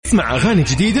تسمع أغاني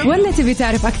جديدة ولا تبي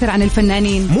تعرف أكثر عن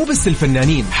الفنانين؟ مو بس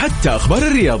الفنانين، حتى أخبار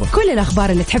الرياضة، كل الأخبار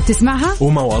اللي تحب تسمعها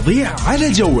ومواضيع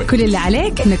على جوك. كل اللي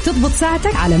عليك إنك تضبط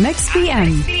ساعتك على ميكس بي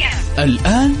ام.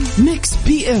 الآن ميكس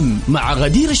بي ام مع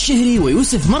غدير الشهري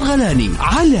ويوسف مرغلاني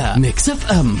على ميكس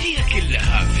اف ام. هي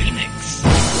كلها في الميكس.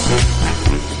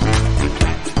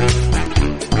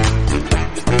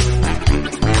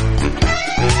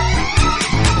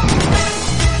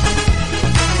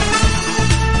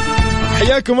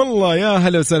 حياكم الله، يا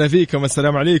هلا وسهلا فيكم،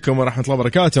 السلام عليكم ورحمة الله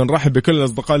وبركاته. نرحب بكل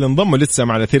الأصدقاء اللي انضموا لسه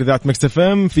مع الأثير ذات ميكس اف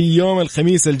ام في يوم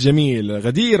الخميس الجميل.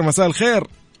 غدير، مساء الخير.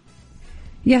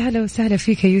 يا هلا وسهلا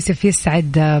فيك يوسف،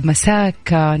 يسعد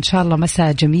مساك إن شاء الله،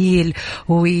 مساء جميل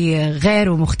وغير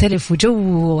ومختلف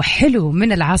وجو حلو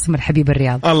من العاصمة الحبيبة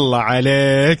الرياض. الله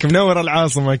عليك، منور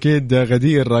العاصمة أكيد.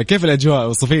 غدير، كيف الأجواء؟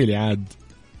 وصفي لي عاد.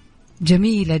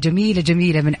 جميلة جميلة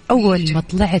جميلة من أول ما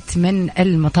طلعت من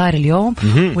المطار اليوم،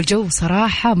 والجو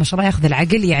صراحة ما شاء الله ياخذ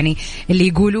العقل. يعني اللي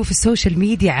يقولوا في السوشيال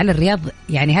ميديا على الرياض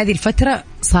يعني هذه الفترة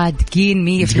صادقين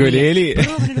 100%. تقولي لي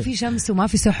رغم إنه في شمس وما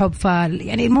في سحب،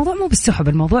 يعني الموضوع مو بالسحب،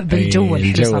 الموضوع بالجو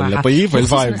الحلو صراحة، اللطيف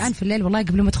والفايبز. الآن في الليل والله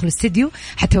قبل ما أدخل الاستديو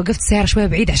حتى وقفت السيارة شوية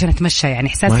بعيد عشان أتمشى، يعني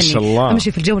إحساس إني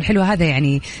أمشي في الجو الحلو هذا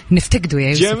يعني نفتقده يا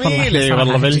يوسف. جميل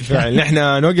والله بالفعل. نحن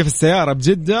نوقف السيارة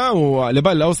بجدة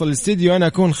ولبال أوصل الاستديو أنا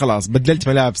أكون خلاص بدلت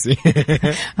ملابسي.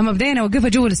 أما بدينا أوقفها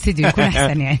جوا الاستديو يكون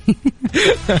أحسن يعني.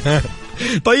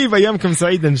 طيب، أيامكم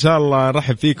سعيدة إن شاء الله.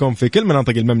 نرحب فيكم في كل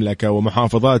مناطق المملكة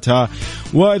ومحافظاتها،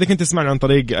 وإذا كنت تسمعنا عن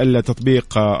طريق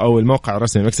التطبيق أو الموقع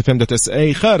الرسمي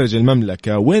mixfm.sa خارج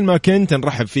المملكة، وين ما كنت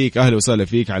نرحب فيك، أهلا وسهلا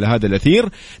فيك على هذا الأثير.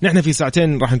 نحن في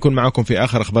ساعتين راح نكون معكم في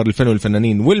آخر أخبار الفن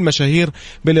والفنانين والمشاهير،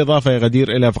 بالإضافة يا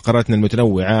غدير إلى فقراتنا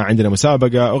المتنوعة. عندنا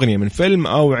مسابقة أغنية من فيلم،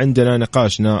 أو عندنا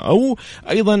نقاشنا، أو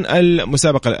أيضا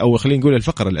المسابقة أو خلينا نقول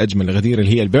الفقرة الأجمل غدير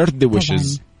اللي هي البيرثدي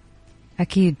ويشز.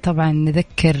 أكيد طبعا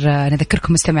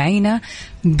نذكركم مستمعينا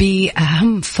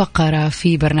بأهم فقرة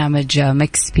في برنامج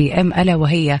ميكس بي ام، ألا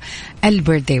وهي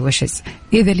البيرثدي ويشز.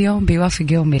 إذا اليوم بيوافق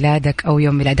يوم ميلادك أو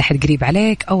يوم ميلاد أحد قريب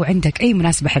عليك أو عندك أي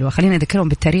مناسبة حلوة، خلينا نذكرهم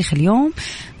بالتاريخ. اليوم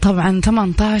طبعا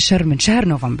 18 من شهر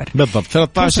نوفمبر، بالضبط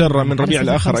 13 من ربيع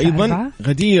الآخر. أيضا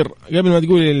غدير، قبل ما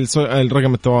تقولي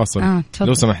الرقم التواصل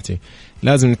لو سمحتي،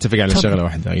 لازم نتفق على شغلة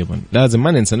واحدة أيضا، لازم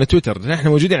ما ننسى تويتر. نحن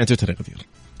موجودين على تويتر يا غدير.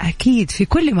 أكيد في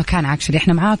كل مكان، عكشلي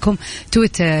إحنا معاكم،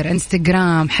 تويتر،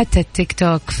 إنستغرام، حتى التيك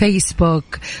توك، فيسبوك،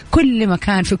 كل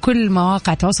مكان، في كل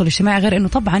مواقع التواصل الاجتماعي. غير إنه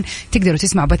طبعا تقدروا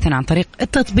تسمعوا بثنا عن طريق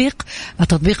تطبيق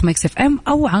ميكس اف ام،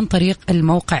 أو عن طريق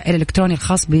الموقع الإلكتروني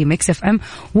الخاص بميكس اف ام.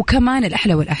 وكمان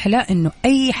الأحلى والأحلى إنه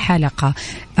أي حلقة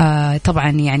طبعا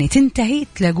يعني تنتهي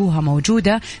تلاقوها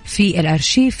موجودة في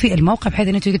الأرشيف في الموقع، بحيث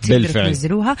إنه تقدروا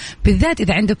تنزلوها، بالذات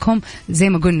إذا عندكم زي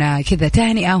ما قلنا كذا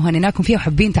تهنئة وهنناكم فيها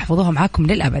وحابين تحفظوها معاكم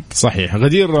للأبد. صحيح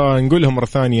غدير، نقول لهم مرة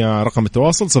ثانية رقم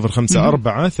التواصل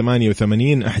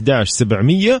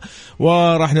 0548811700،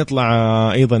 وراح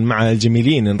نطلع أيضا مع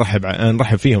الجميلين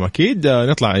نرحب فيهم أكيد.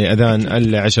 نطلع أذان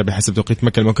العشاء بحسب توقيت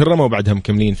مكة المكرمة، وبعدها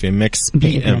مكملين في ميكس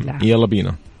بي ام. يلا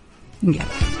بينا. يلا.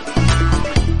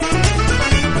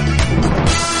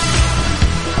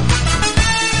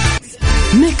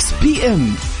 ميكس بي ام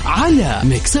على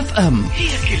ميكس اف ام، هي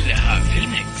كلها في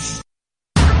الميكس.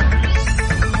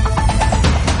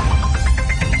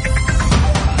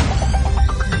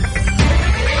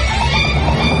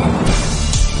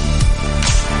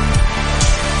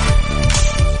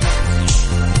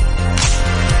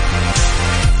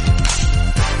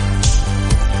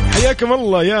 حياكم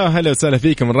الله، يا هلا وسهلا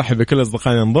فيكم. نرحب بكل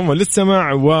أصدقائنا انضموا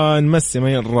للسماع، ونمسي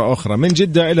مرة أخرى من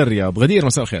جدة إلى الرياض. غدير،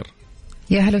 مساء الخير.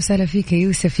 يا هلا وسهلا فيك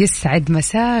يوسف، يسعد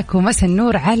مساك ومسا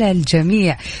النور على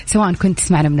الجميع، سواء كنت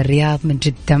تسمعنا من الرياض، من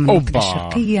جدة، من المنطقة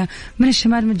الشرقية، من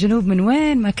الشمال، من الجنوب، من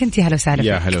وين ما كنت. يا هلا وسهلا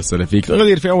فيك. يا هلا وسهلا فيك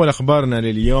غدير. في أول أخبارنا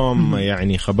لليوم،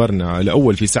 يعني خبرنا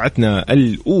الأول في ساعتنا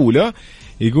الأولى،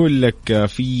 يقول لك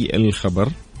في الخبر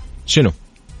شنو؟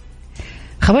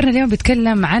 خبرنا اليوم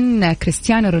بيتكلم عن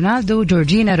كريستيانو رونالدو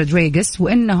وجورجينا رودريغيز،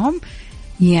 وإنهم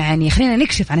يعني خلينا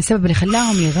نكشف عن السبب اللي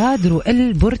خلاهم يغادروا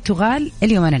البرتغال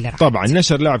اليومين اللي راحوا. طبعا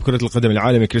نشر لاعب كرة القدم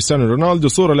العالمي كريستيانو رونالدو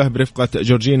صورة له برفقة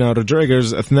جورجينا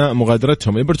رودريغيز أثناء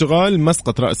مغادرتهم البرتغال،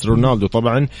 مسقط رأس رونالدو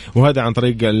طبعا، وهذا عن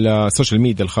طريق السوشيال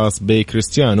ميديا الخاص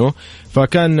بكريستيانو.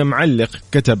 فكان معلق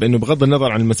كتب إنه بغض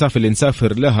النظر عن المسافة اللي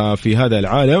نسافر لها في هذا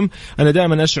العالم، أنا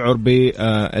دائما أشعر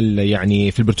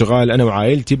يعني في البرتغال أنا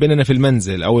وعائلتي بأننا في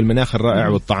المنزل، أو المناخ الرائع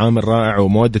والطعام الرائع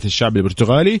ومودة الشعب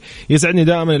البرتغالي يسعدني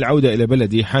دائما العودة إلى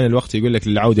بلدي. حان الوقت يقول لك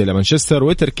للعودة إلى مانشستر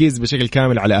والتركيز بشكل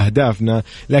كامل على أهدافنا،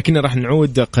 لكن راح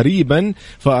نعود قريبا،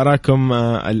 فأراكم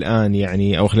الآن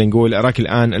يعني، أو خلينا نقول أراك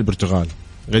الآن البرتغال.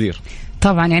 غدير،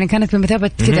 طبعا يعني كانت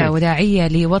بمثابة كده وداعية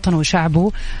لوطنه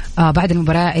وشعبه بعد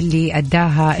المباراة اللي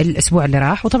أداها الأسبوع اللي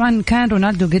راح. وطبعا كان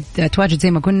رونالدو قد تواجد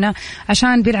زي ما قلنا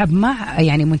عشان بيلعب مع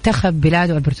يعني منتخب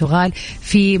بلاده البرتغال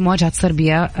في مواجهة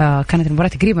صربيا. كانت المباراة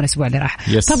تقريبا الأسبوع اللي راح.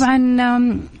 طبعا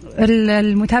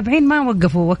المتابعين ما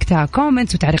وقفوا وقتها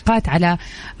كومنتس وتعليقات على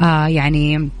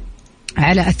يعني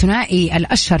على الثنائي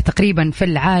الأشهر تقريبا في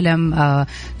العالم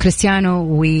كريستيانو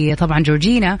وطبعا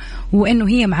جورجينا، وإنه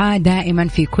هي معاه دائما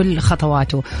في كل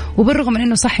خطواته. وبالرغم من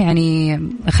إنه صح يعني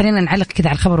خلينا نعلق كذا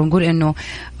على الخبر ونقول إنه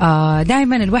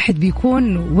دائما الواحد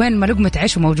بيكون وين ما لقمة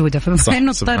عيشه موجودة، فبما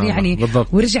إنه اضطر يعني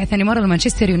ورجع ثاني مرة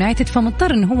لمانشستر يونايتد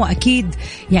فمضطر إنه هو أكيد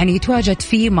يعني يتواجد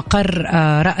في مقر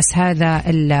رأس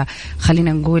هذا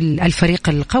خلينا نقول الفريق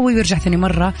القوي، ويرجع ثاني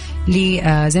مرة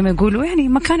زي ما يقولوا يعني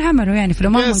مكان عمله يعني في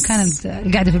الأمام كانت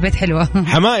قاعدة في البيت حلوة.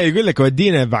 حماية يقول لك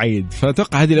ودينا بعيد،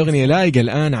 فأتوقع هذه الأغنية لايقة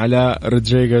الآن على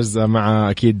رودريغرز مع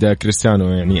أكيد كريستيانو،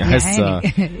 يعني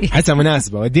أحسها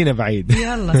مناسبة. ودينا بعيد.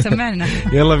 يلا سمعنا.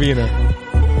 يلا بينا.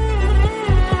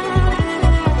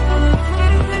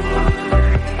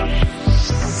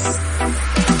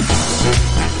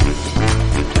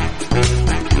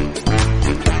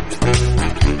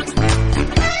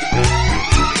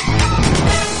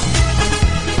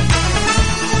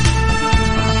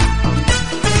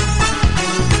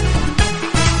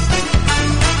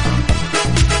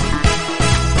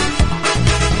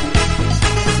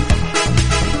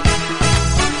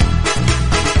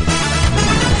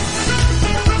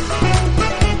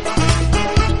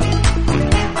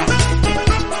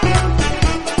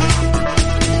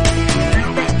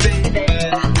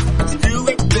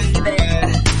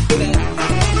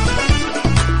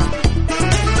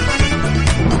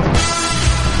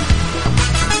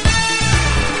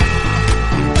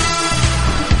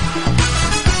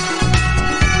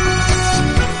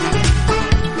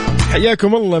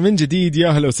 حياكم الله من جديد، يا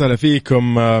هلا وسهلا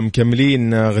فيكم.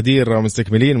 مكملين غدير،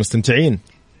 مستكملين مستمتعين.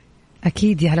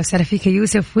 أكيد يا هلا وسهلا فيك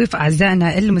يوسف وفي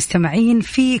أعزائنا المستمعين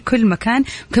في كل مكان.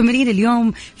 مكملين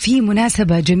اليوم في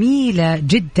مناسبة جميلة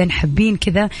جدا، حابين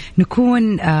كذا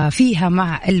نكون فيها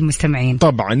مع المستمعين.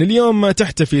 طبعا اليوم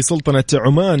تحتفي سلطنة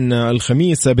عمان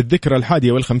الخميس بالذكرى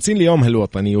 51 ليومها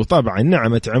الوطني، وطبعا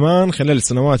نعمت عمان خلال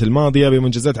السنوات الماضية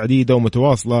بمنجزات عديدة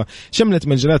ومتواصلة شملت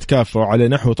مجالات كافة، وعلى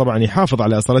نحو طبعا يحافظ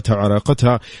على أصالتها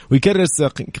وعراقتها ويكرس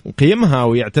قيمها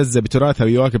ويعتز بتراثها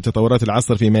ويواكب تطورات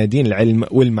العصر في ميادين العلم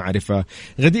والمعرفة.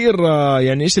 غدير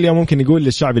يعني إيش اليوم ممكن نقول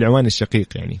للشعب العماني الشقيق؟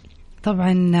 يعني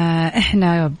طبعا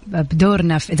احنا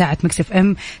بدورنا في إذاعة مكس اف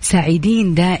ام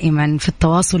سعيدين دائما في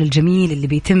التواصل الجميل اللي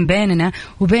بيتم بيننا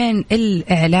وبين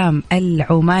الإعلام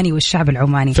العماني والشعب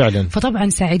العماني فعلا. فطبعا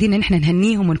سعيدين ان احنا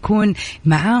نهنيهم ونكون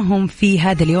معاهم في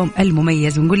هذا اليوم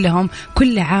المميز، ونقول لهم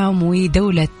كل عام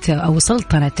ودولة أو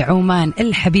سلطنة عمان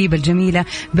الحبيبة الجميلة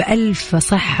بألف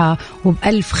صحة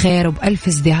وبألف خير وبألف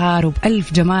ازدهار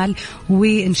وبألف جمال،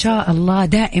 وإن شاء الله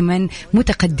دائما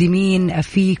متقدمين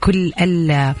في كل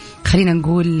خلينا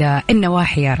نقول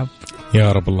النواحي يا رب.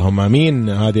 يا رب اللهم امين.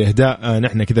 هذه اهداء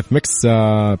نحن كذا في مكس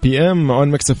بي ام اون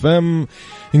مكس اف ام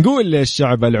نقول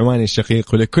للشعب العماني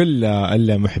الشقيق ولكل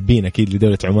المحبين اكيد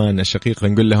لدولة عمان الشقيقة،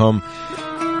 نقول لهم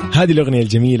هذه الاغنية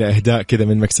الجميلة اهداء كذا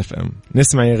من مكس اف ام.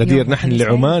 نسمع يا غدير نحن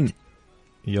لعمان.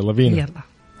 يلا بينا. يلا.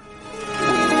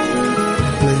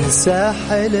 من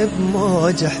ساحل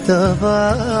بموج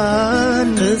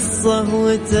احتضان قصة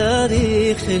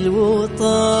وتاريخ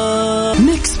الوطن.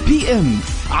 ميكس بي ام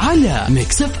على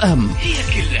ميكس اف ام، هي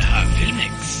كلها في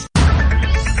الميكس.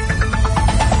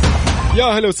 يا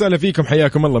هلا وسهلا فيكم،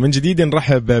 حياكم الله من جديد.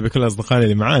 نرحب بكل أصدقائنا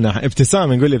اللي معانا.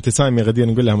 ابتسام نقول لي ابتسام يا غدير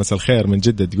نقول لها مساء الخير من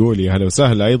جدة، تقول يا هلا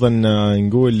وسهلا. أيضا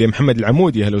نقول لمحمد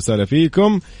العمودي هلا وسهلا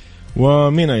فيكم.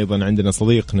 ومين أيضا عندنا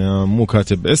صديقنا مو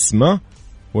كاتب اسمه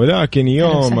ولكن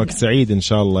يومك سعيد إن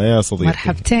شاء الله يا صديقي.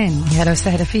 مرحبتين يا هلا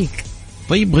وسهلا فيك.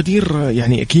 طيب غدير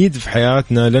يعني أكيد في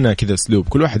حياتنا لنا كذا أسلوب،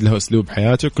 كل واحد له أسلوب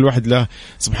حياته، كل واحد له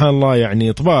سبحان الله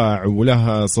يعني طباع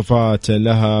ولها صفات،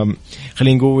 لها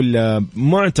خلينا نقول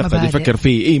معتقد مبادئ. يفكر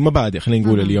فيه مبادئ خلينا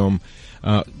نقول. اليوم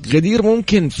غدير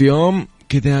ممكن في يوم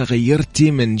كذا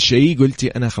غيرتي من شيء قلتي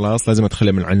أنا خلاص لازم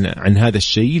أتخلى عن هذا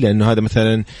الشيء لأنه هذا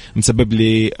مثلا مسبب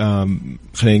لي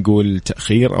خلينا نقول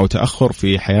تأخير أو تأخر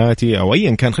في حياتي أو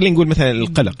أيا كان. خلينا نقول مثلا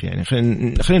القلق، يعني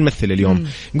خلينا نمثل اليوم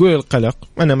نقول القلق.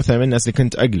 أنا مثلا من الناس اللي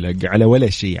كنت أقلق على ولا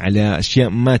شيء، على أشياء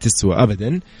ما تسوى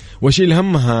أبدا وأشيل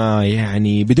همها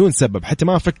يعني بدون سبب، حتى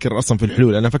ما أفكر أصلا في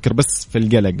الحلول، أنا أفكر بس في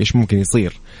القلق إيش ممكن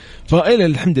يصير. فإلى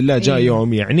الحمد لله جاء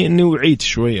يوم يعني إنه وعيت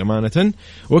شوي أمانة،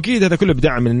 وأكيد هذا كله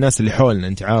بدعم من الناس اللي حولنا حالنا.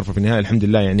 أنت عارفة في النهاية الحمد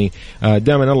لله يعني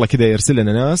دائما الله كذا يرسل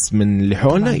لنا ناس من اللي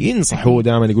حولنا ينصحوا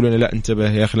دائما يقولون لا انتبه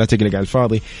يا أخي لا تقلق على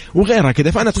الفاضي وغيرها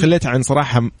كذا. فأنا تخليت عن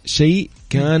صراحة شيء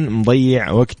كان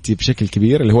مضيع وقتي بشكل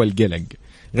كبير اللي هو القلق.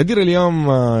 غدير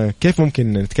اليوم كيف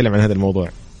ممكن نتكلم عن هذا الموضوع؟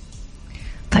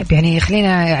 طيب يعني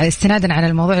خلينا استنادا على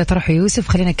الموضوع اللي طرحه يوسف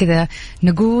خلينا كذا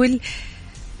نقول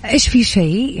إيش في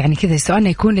شيء يعني كذا سؤالنا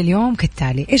يكون اليوم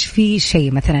كالتالي: إيش في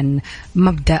شيء مثلا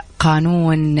مبدأ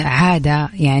قانون عادة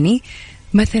يعني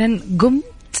مثلا قمت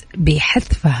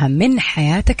بحذفها من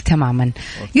حياتك تماما؟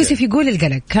 أوكي. يوسف يقول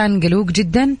القلق كان قلوق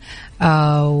جدا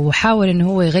وحاول انه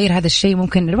هو يغير هذا الشيء.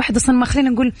 ممكن الواحد اصلا ما خلينا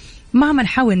نقول مهما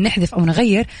نحاول نحذف او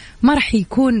نغير ما راح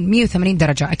يكون 180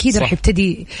 درجة اكيد. راح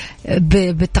يبتدي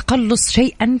بالتقلص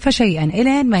شيئا فشيئا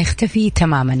الين ما يختفي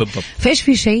تماما. بالضبط. فايش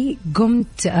في شيء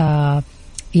قمت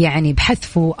يعني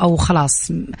بحذفه أو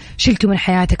خلاص شلته من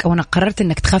حياتك أو أنا قررت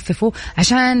أنك تخففه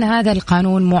عشان هذا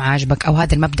القانون مو عاجبك أو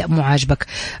هذا المبدأ مو عاجبك؟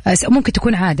 ممكن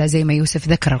تكون عادة زي ما يوسف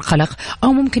ذكر القلق،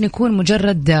 أو ممكن يكون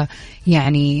مجرد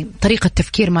يعني طريقة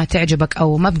تفكير ما تعجبك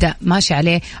أو مبدأ ماشي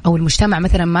عليه أو المجتمع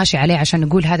مثلا ماشي عليه عشان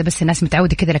نقول هذا بس الناس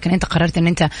متعودة كذا لكن أنت قررت أن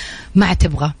أنت ما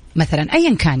تبغى مثلا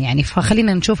أيا كان يعني.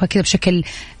 فخلينا نشوفها كذا بشكل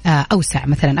أوسع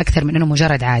مثلا أكثر من أنه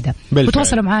مجرد عادة.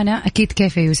 وتواصلوا معنا أكيد.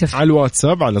 كيف يا يوسف؟ على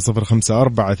الواتساب على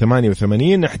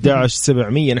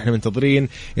 0548811700. نحن منتظرين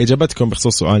إجابتكم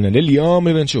بخصوص سؤالنا لليوم.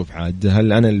 اللي بنشوف عاد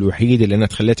هل أنا الوحيد اللي أنا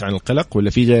تخليت عن القلق ولا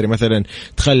في غيري مثلا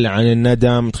تخلى عن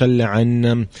الندم، تخلى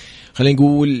عن خلينا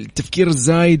نقول تفكير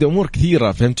الزايد، أمور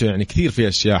كثيرة فهمتوا يعني كثير في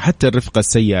أشياء حتى الرفقة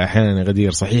السيئة أحيانا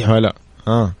غدير صحيح ولا؟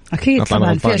 أكيد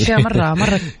طبعا في أشياء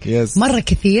مرة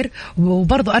كثير.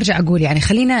 وبرضو أرجع أقول يعني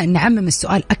خلينا نعمم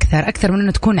السؤال أكثر من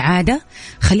أنه تكون عادة.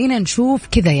 خلينا نشوف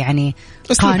كذا يعني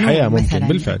قانون حياة ممكن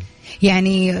بالفعل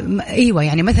يعني أيوة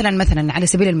يعني مثلا على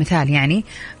سبيل المثال يعني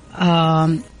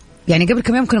يعني قبل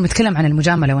كم يوم كنا نتكلم عن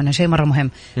المجاملة وأنه شيء مرة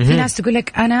مهم. في ناس تقول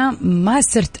لك أنا ما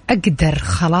صرت أقدر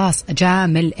خلاص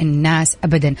أجامل الناس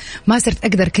أبدا، ما صرت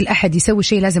أقدر كل أحد يسوي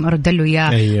شيء لازم أرد له إياه.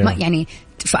 أيوة. يعني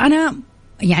فأنا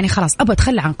يعني خلاص أبغى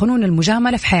أتخلى عن قانون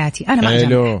المجاملة في حياتي. أنا ما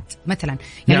أجامل مثلا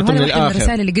يعني هذا واحد من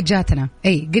الرسائل اللي قد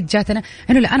جاتنا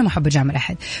إنه لا أنا ما أحب أجامل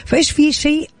أحد. فإيش في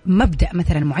شيء مبدأ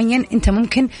مثلا معين أنت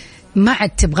ممكن ما عاد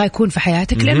تبغى يكون في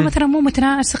حياتك لأنه مثلا مو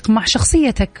متناسق مع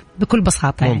شخصيتك بكل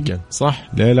بساطة يعني. ممكن صح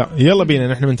لا يلا بينا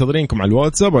نحن منتظرينكم على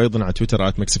الواتساب وأيضا على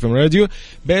تويتر @mixfmradio.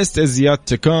 بيست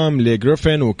ازيات كام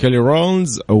لجريفن وكيلي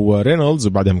رولز أو رينولدز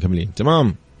وبعدها مكملين.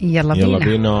 تمام يلا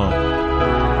بينا.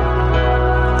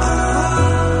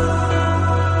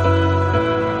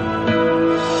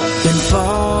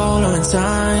 Following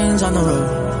signs on the road.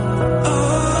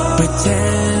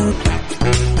 Pretend.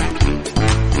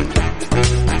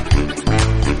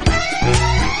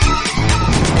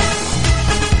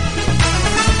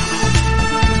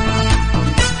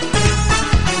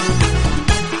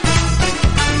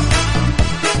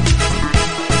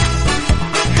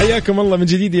 حياكم الله من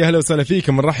جديد. يا هلا وسهلا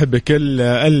فيكم. نرحب بكل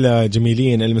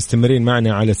الجميلين المستمرين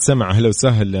معنا على السمع. هلا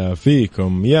وسهلا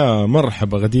فيكم. يا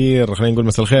مرحبا غدير. خلينا نقول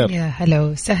مساء الخير. يا هلا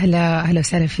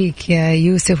وسهلا فيك يا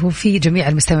يوسف وفي جميع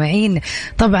المستمعين.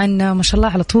 طبعا ما شاء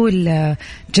الله على طول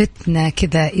جتنا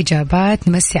كذا إجابات.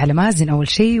 نمسي على مازن أول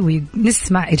شيء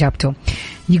ونسمع إجابته.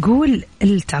 يقول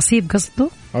التعصيب قصده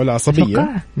أو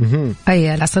العصبية.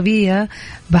 أي العصبية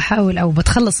بحاول أو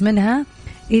بتخلص منها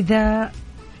إذا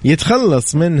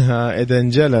يتخلص منها إذا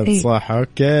انجلب. صح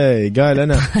أوكي قال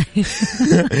أنا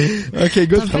أوكي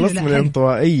قلت خلصت من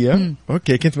الانطوائية.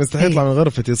 أوكي كنت مستحيل أطلع من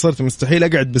غرفتي، صرت مستحيل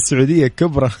أقعد بالسعودية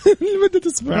كبرى لمدة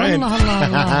أسبوعين. الله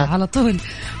على طول.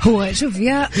 هو شوف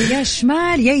يا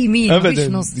شمال يا يمين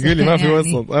أبدا تقولي ما في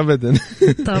وسط أبدا.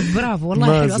 طب برافو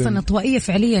والله حلو. أصلا الانطوائية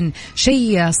فعليا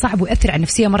شيء صعب ويأثر على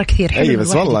النفسية مرة كثير. أي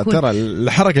بس والله ترى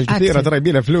الحركة الكثيرة ترى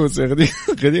يبيلها فلوس يا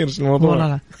غدير الموضوع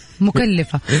والله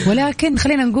مكلفة. ولكن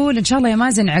خلينا نقول إن شاء الله يا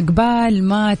مازن عقبال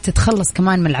ما تتخلص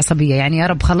كمان من العصبية يعني يا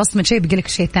رب خلصت من شيء بيجيلك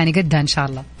شيء ثاني قدها إن شاء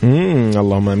الله.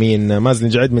 اللهم آمين. مازن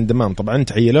جعد من دمام طبعا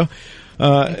تحية له.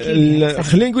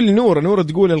 خلينا نقول نورة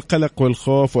تقول القلق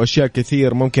والخوف وأشياء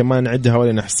كثير ممكن ما نعدها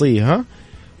ولا نحصيها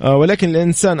ولكن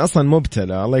الإنسان أصلا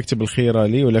مبتلى. الله يكتب الخير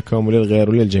لي ولكم وللغير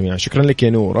وللجميع. شكرا لك يا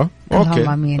نورة. أوكي.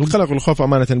 القلق والخوف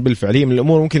أمانة بالفعل هي من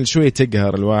الأمور ممكن شوية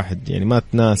تقهر الواحد يعني ما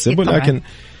تناسب ولكن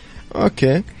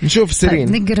اوكي نشوف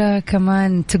سيرين. نقرا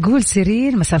كمان. تقول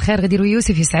سيرين مساء الخير غدير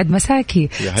ويوسف يسعد مساكي.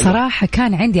 صراحه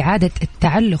كان عندي عاده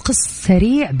التعلق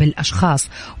السريع بالاشخاص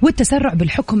والتسرع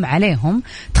بالحكم عليهم.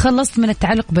 تخلصت من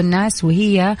التعلق بالناس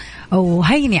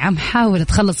وهيني عم حاول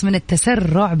اتخلص من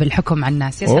التسرع بالحكم على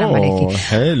الناس. يا سلام عليكي.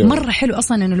 حلو. مره حلو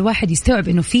اصلا انه الواحد يستوعب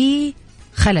انه في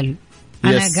خلل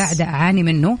أنا قاعدة أعاني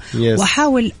منه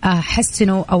وأحاول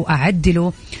أحسنه أو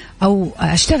أعدله أو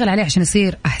أشتغل عليه عشان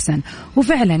يصير أحسن.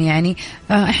 وفعلا يعني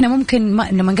إحنا ممكن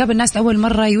لما نقابل الناس أول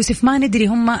مرة يوسف ما ندري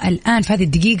هم الآن في هذه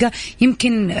الدقيقة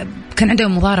يمكن كان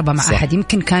عندهم مضاربة مع أحد،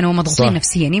 يمكن كانوا مضغوطين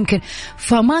نفسيا، يمكن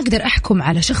فما أقدر أحكم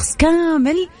على شخص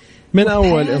كامل من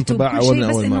أول انطباع أو من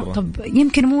أول مرة. طب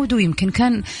يمكن مودو يمكن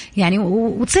كان يعني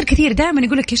وتصير كثير دائما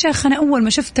يقولك يا شيخ أنا أول ما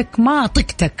شفتك ما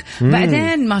طقتك،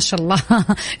 بعدين ما شاء الله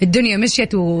الدنيا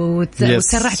مشيت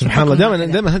وتسرحت. سبحان الله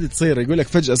دائما هذه تصير، يقولك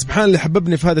فجأة سبحان الله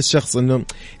حببني في هذا الشخص، إنه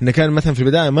كان مثلا في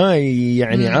البداية ما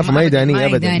يعني عارف ما يداني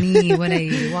أبدا، ما يداني ولا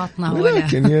يواطنه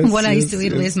ولا يسوي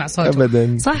يسمع صوته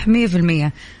أبدا. صح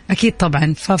 100% أكيد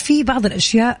طبعا. ففي بعض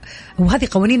الأشياء وهذه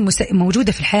قوانين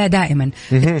موجودة في الحياة دائما،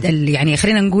 يعني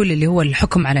خلينا نقول اللي هو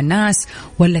الحكم على الناس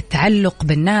ولا التعلق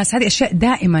بالناس، هذه أشياء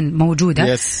دائما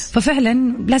موجودة.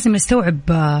 ففعلا لازم نستوعب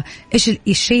إيش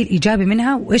الشيء الإيجابي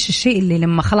منها وإيش الشيء اللي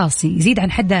لما خلاص يزيد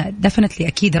عن حده دفنتلي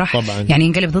أكيد راح يعني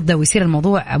ينقلب ضده ويصير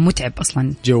الموضوع متعب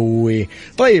أصلا. جوي.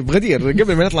 طيب غدير،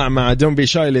 قبل ما نطلع مع دون بي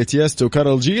شاي لتيستو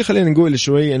وكارل جي، خلينا نقول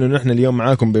شوي إنه نحن اليوم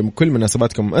معاكم بكل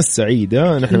مناسباتكم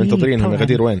السعيدة، نحن منتظرينهم.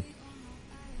 غدير وين؟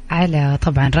 على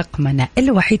طبعا رقمنا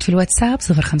الوحيد في الواتساب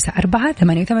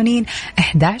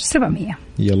 0548811700.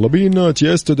 يلا بينا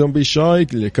تيستو دون بي شاي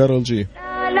لكارل جي.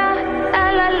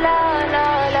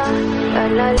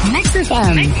 ميكس اف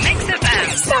ام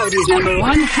سعوديز نمبر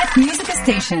 1 هات ميوزك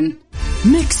ستيشن.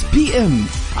 ميكس بي ام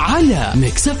على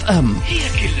ميكس اف ام، هي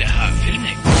كلها في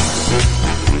الميكس.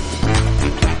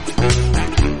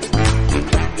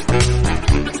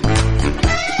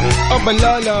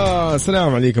 لا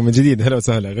السلام عليكم من جديد. هلا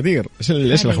وسهلا غدير،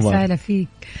 ايش الاخبار؟ هلا وسهلا فيك،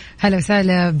 هلا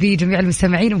وسهلا بجميع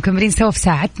المستمعين ومكملين سوا في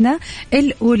ساعتنا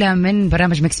الاولى من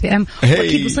برنامج مكس بي ام.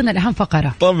 واكيد وصلنا لاهم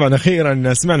فقره. طبعا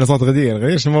اخيرا سمعنا صوت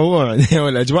غدير شو الموضوع؟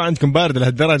 والاجواء عندكم بارده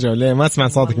لهالدرجه ولا ما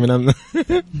سمعت صوتك من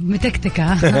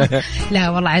متكتكه؟ لا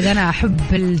والله عاد انا احب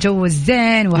الجو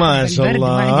الزين ما شاء الله،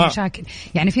 ما عندي مشاكل.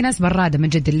 يعني في ناس براده من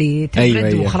جد اللي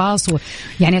تبرد وخلاص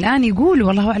يعني الان يقول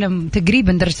والله اعلم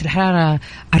تقريبا درجه الحراره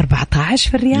 14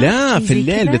 في الرياض. لا في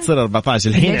الليل بتصير 14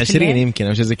 الحين 20 يمكن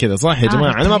او شيء زي كذا. صح يا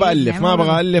جماعه؟ انا ما بألف ما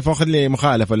ابغى ألف واخذ لي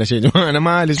مخالف ولا شيء. انا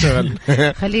ما لي شغل.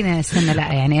 خلينا استنى.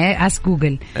 لا يعني اس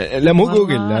جوجل. لا مو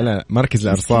جوجل، لا مركز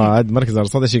الارصاد. مركز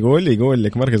الارصاد ايش يقول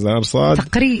لك مركز الارصاد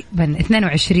تقريبا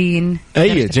 22.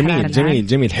 اي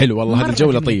جميل حلو والله. هذا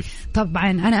الجو لطيف.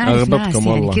 طبعا انا اعرف ناس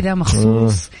يعني كذا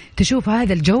مخصوص تشوف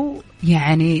هذا الجو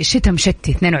يعني شتاء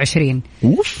مشتي 22.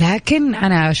 لكن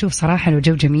أنا أشوف صراحة إنه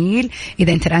الجو جميل.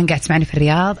 إذا أنت الآن قاعد تسمعني في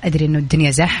الرياض أدري إنه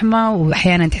الدنيا زحمة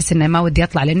وأحيانا تحس إنه ما ودي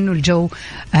أطلع لأنه الجو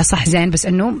صح زين بس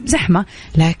إنه زحمة،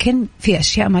 لكن في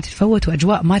أشياء ما تتفوت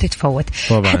وأجواء ما تتفوت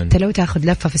طبعاً. حتى لو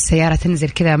تأخذ لفة في السيارة تنزل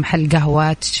كذا محل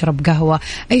قهوة تشرب قهوة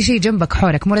أي شيء جنبك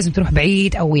حولك، مو لازم تروح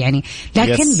بعيد أو يعني،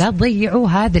 لكن لا تضيعوا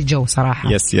هذا الجو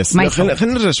صراحة.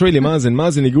 خلينا نرجع شوي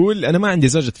لمازن يقول أنا ما عندي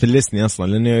زوجة تفلسني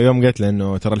أصلا، لأنه يوم قلت له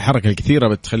إنه ترى الحركة الكثيرة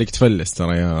بتخليك تفلس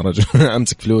ترى يا رجل.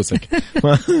 امسك فلوسك.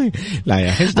 لا يا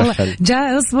اخي ايش دخل؟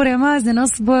 جاء اصبر يا مازن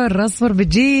اصبر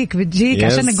بتجيك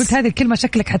عشان قلت هذه الكلمه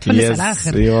شكلك حتفلس على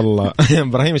الاخر. اي والله.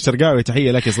 ابراهيم الشرقاوي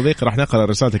تحيه لك يا صديقي، راح نقرا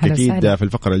رسالتك اكيد في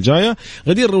الفقره الجايه.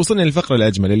 غدير وصلنا للفقره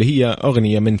الاجمل اللي هي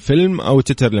اغنيه من فيلم او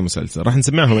تتر لمسلسل. راح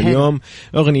نسمعهم اليوم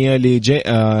اغنيه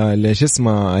ليش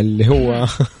اسمه اللي هو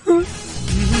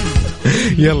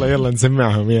يلا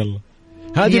نسمعهم يلا.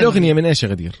 هذه الاغنيه من ايش يا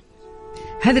غدير؟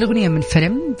 هذه الأغنية من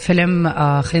فيلم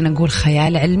خلينا نقول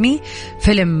خيال علمي،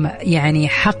 فيلم يعني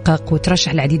حقق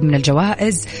وترشح العديد من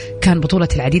الجوائز، كان بطولة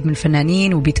العديد من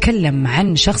الفنانين وبيتكلم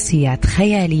عن شخصيات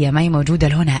خيالية ما هي موجودة،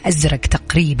 لونها أزرق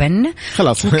تقريبا.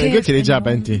 خلاص قلت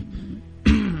الإجابة أنت.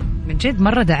 من جد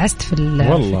مرة دعست في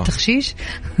التخشيش.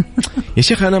 يا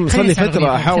شيخ أنا صار لي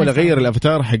فترة أحاول أغير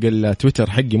الأفاتار حق التويتر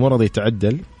حقي مو راضي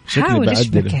يتعدل. حاول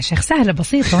اشبك يا شيخ، سهلة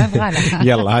بسيطة ما يبغى لها.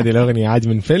 يلا هذه الأغنية عاد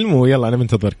من فيلم ويلا أنا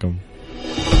منتظركم.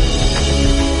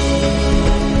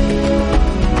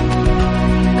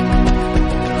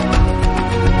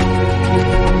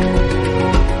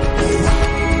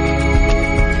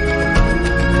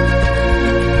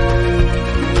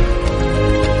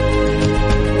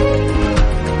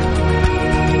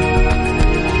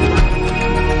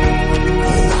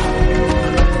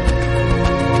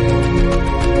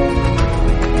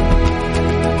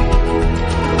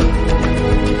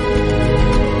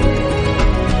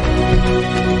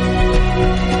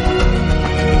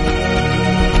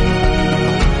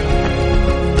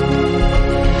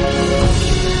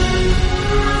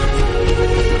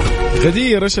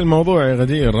 غدير ايش الموضوع يا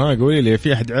غدير؟ ها قولي لي،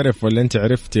 في احد عرف ولا انت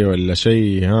عرفتي ولا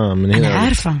شيء؟ ها من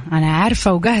هنا انا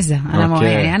عارفه وجاهزه، انا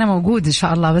يعني انا موجود ان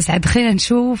شاء الله. بس عاد خلينا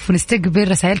نشوف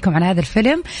ونستقبل رسائلكم على هذا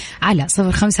الفيلم على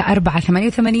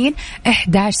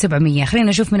 0548811700. خلينا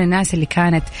نشوف من الناس اللي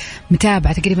كانت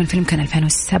متابعه. تقريبا الفيلم كان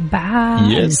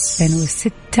 2007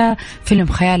 2006، فيلم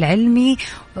خيال علمي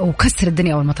وكسر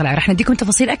الدنيا أول ما طلع. رح نديكم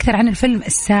تفاصيل أكثر عن الفيلم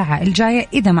الساعة الجاية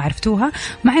إذا ما عرفتوها،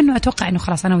 مع أنه أتوقع أنه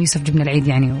خلاص أنا ويوسف جبنا العيد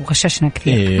يعني وغششنا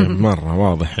كثير. إيه مرة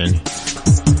واضح يعني.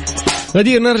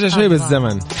 غدير نرجع شوي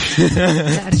بالزمن.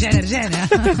 رجعنا.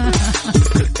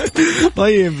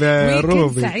 طيب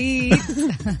روبي سعيد.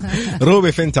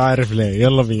 روبي فين تعرف ليه؟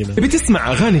 يلا بينا. تبي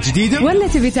تسمع أغاني جديدة ولا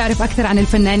تبي تعرف أكثر عن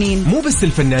الفنانين؟ مو بس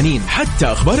الفنانين، حتى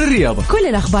أخبار الرياضة، كل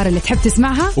الأخبار اللي تحب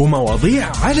تسمعها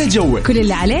ومواضيع على جوك. كل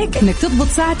اللي عليك إنك تضبط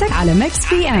ساعتك على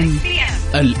ميكس بي ام.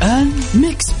 الآن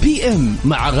ميكس بي ام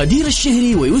مع غدير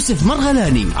الشهري ويوسف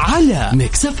مرغلاني على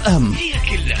ميكس اف ام. هي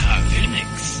كلها في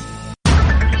الميكس.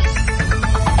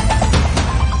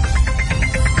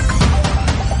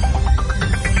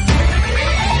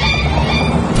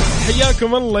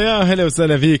 حياكم الله، يا هلا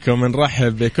وسهلا فيكم.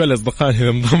 نرحب بكل أصدقائنا اللي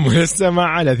انضموا للسماع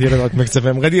على أثير ميكس اف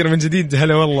ام. غدير من جديد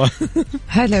هلا والله.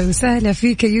 هلا وسهلا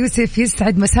فيك يوسف،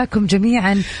 يسعد مساكم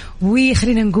جميعا.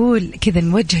 وخلينا نقول كذا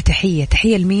نوجه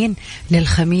تحية لمين؟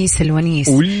 للخميس الونيس.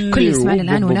 كل يسمعنا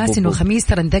الآن وناس إنه خميس،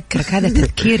 ترى نذكرك هذا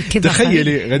تذكير كذا.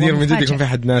 تخيلي غدير من جد يكون في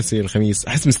حد ناسي الخميس،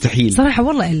 أحس مستحيل صراحة.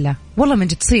 والله من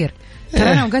جد تصير.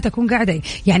 ترى أنا أوقات أكون قاعدة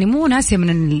يعني مو ناسية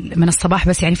من الصباح،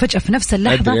 بس يعني فجأة في نفس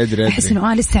اللحظة أدري. أحس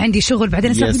إنه لسه عندي شغل،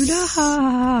 بعدين أسمع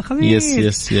لا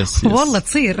خميس. يس. والله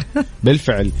تصير.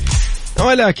 بالفعل.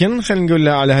 ولكن خلينا نقول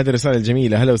على هذه الرسالة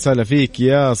الجميلة. هلا وسهلا فيك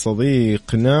يا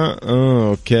صديقنا.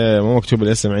 أوكي مو مكتوب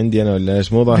الاسم عندي أنا ولا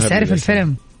إيش؟ مو ظاهر بس أعرف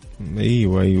الفيلم.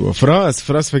 ايوه فراس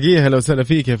فقيه. هلا وسهلا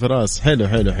فيك يا فراس. حلو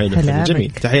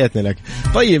جميل، تحياتنا لك.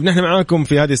 طيب نحن معاكم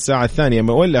في هذه الساعه الثانيه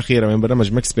والاخيره من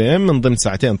برنامج مكس بي ام، من ضمن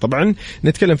ساعتين طبعا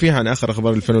نتكلم فيها عن اخر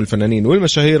اخبار الفن والفنانين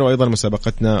والمشاهير، وايضا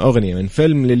مسابقتنا اغنيه من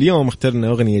فيلم. لليوم اخترنا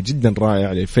اغنيه جدا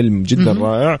رائعه للفيلم، جدا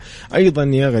رائع. ايضا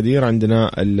يا غدير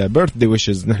عندنا البيرثدي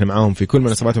ويشز، نحن معاهم في كل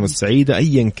مناسباتهم السعيده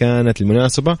ايا كانت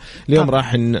المناسبه. اليوم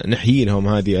راح نحيي لهم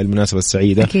هذه المناسبه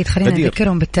السعيده. اكيد خلينا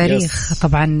نذكرهم بالتاريخ.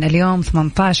 طبعا اليوم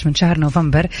 18 من شهر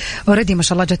نوفمبر. اوريدي ما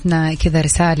شاء الله جتنا كذا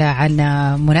رسالة عن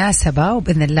مناسبة،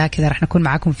 وبإذن الله كذا رح نكون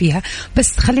معاكم فيها.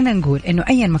 بس خلينا نقول إنه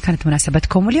أيا ما كانت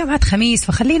مناسبتكم، واليوم عاد خميس،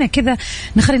 فخلينا كذا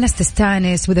نخلي الناس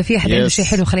تستانس، وإذا في أحد عنده شيء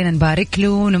حلو خلينا نبارك له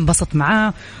وننبسط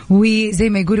معاه، وزي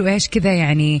ما يقولوا إيش كذا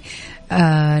يعني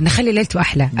نخلي ليلته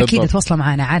أحلى. بالضبط. أكيد تواصلوا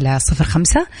معنا على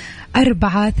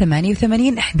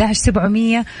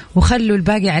 0548811700 وخلوا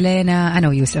الباقي علينا أنا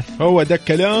ويوسف. هو ده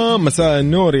الكلام. مساء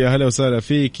النور، يا هلا وسهلا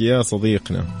فيك يا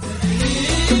صديقنا.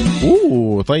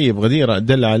 طيب غديرة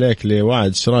أدل عليك لوعد،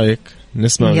 ايش رايك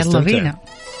نسمع ونستمتع؟ يلا بينا.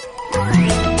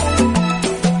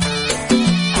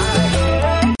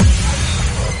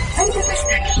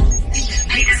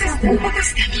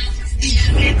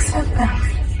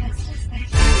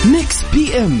 ميكس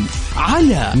بي ام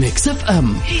على ميكس اف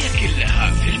ام. هي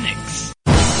كلها في الميكس.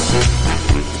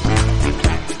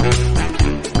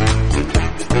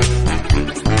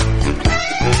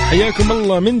 حياكم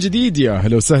الله من جديد، يا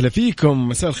هلا وسهلا فيكم.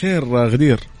 مساء الخير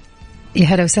غدير. يا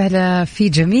هلا وسهلا في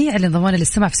جميع اللي انضمونا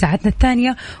للسمع في ساعتنا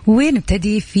الثانية،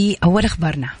 ونبتدي في أول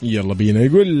أخبارنا. يلا بينا.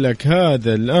 يقول لك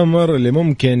هذا الأمر اللي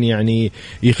ممكن يعني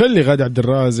يخلي غادة عبد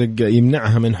الرازق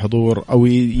يمنعها من حضور أو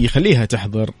يخليها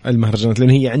تحضر المهرجانات، لأن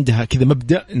هي عندها كذا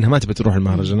مبدأ إنها ما تبي تروح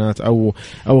المهرجانات أو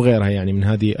غيرها يعني من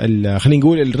هذه خلينا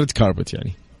نقول الريد كاربت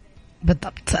يعني.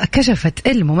 بالضبط. كشفت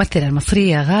الممثلة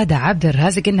المصرية غادة عبد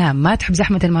الرازق إنها ما تحب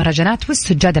زحمة المهرجانات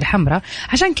والسجادة الحمراء،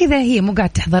 عشان كذا هي مو قاعد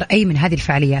تحضر أي من هذه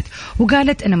الفعاليات.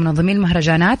 وقالت إن منظمين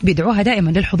المهرجانات بيدعوها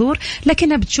دائما للحضور،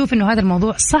 لكنها بتشوف إنه هذا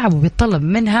الموضوع صعب وبيتطلب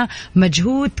منها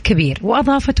مجهود كبير.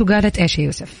 وأضافت وقالت إيش يا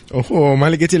يوسف؟ ما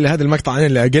لقيتي إلا هذا المقطع أنا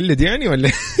اللي أقلد يعني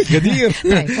ولا غدير؟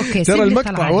 طيب أوكي. ترى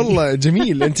المقطع والله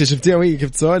جميل، أنت شفتيه وهي كيف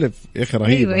تسولف يا أخي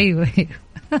رهيبة. أيوة.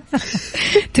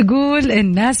 تقول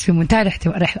الناس في منتهى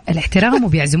الاحترام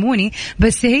وبيعزموني،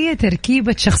 بس هي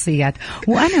تركيبة شخصيات،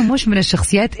 وأنا مش من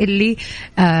الشخصيات اللي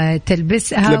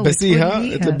تلبسيها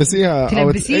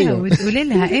وتقولي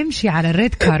لها امشي على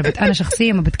الريد كاربت. أنا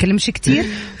شخصية ما بتكلمش كتير،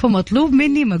 فمطلوب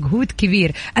مني مجهود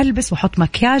كبير، ألبس وحط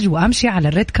مكياج وأمشي على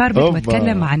الريد كاربت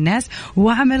وأتكلم مع الناس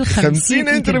وأعمل 50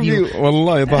 انترفيو.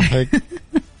 والله يضحك.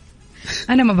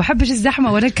 أنا ما بحبش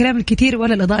الزحمة ولا الكلام الكتير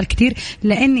ولا الإضاءة الكتير،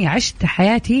 لأني عشت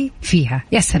حياتي فيها.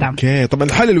 يا سلام. اوكي طبعا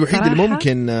الحل الوحيد اللي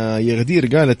ممكن يا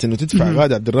غدير قالت انه تدفع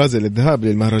غادة عبد الرازق للذهاب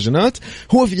للمهرجانات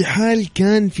هو في حال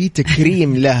كان في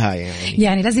تكريم لها،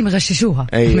 يعني لازم يغششوها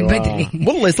من بدري.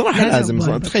 والله صراحة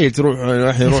لازم تخيل تروح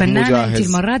فنانة انت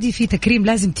المرة دي في تكريم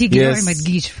لازم تيجي نوعي ما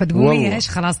تجيش، فتقومي ايش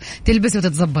خلاص تلبس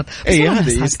وتتزبط. اي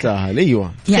هذا يستاهل.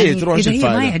 ايوه يعني اذا هي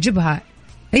ما يعجبها،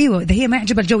 ايوه ده هي ما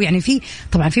يعجبها الجو. يعني في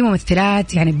طبعا في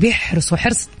ممثلات يعني بيحرصوا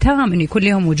حرص تام انه يكون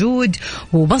لهم وجود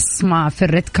وبصمه في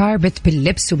الريد كاربت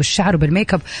باللبس وبالشعر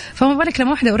وبالميك اب، فما بالك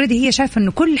لما واحده اوريدي هي شايفه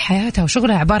انه كل حياتها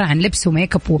وشغلها عباره عن لبس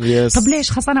وميك اب طب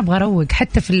ليش خلاص انا ابغى اروق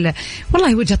حتى في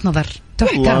والله وجهه نظر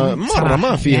تحكم مره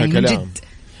ما فيها يعني كلام.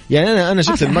 يعني أنا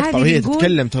شفت المقطع وهي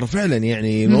تتكلم ترى فعلا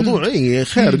يعني الموضوع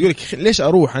خير. يقولك ليش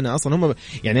أروح أنا أصلا هم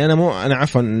يعني أنا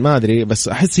عفوا ما أدري، بس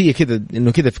أحس هي كذا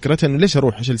إنه كذا فكرتها إنه ليش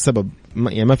أروح، إيش السبب؟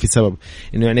 يعني ما في سبب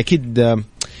إنه يعني أكيد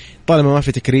طالما ما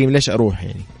في تكريم ليش أروح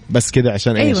يعني بس كذا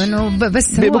عشان إيش؟ أيوة إنه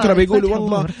بس بكرة بيقولوا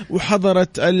والله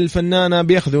وحضرت الفنانة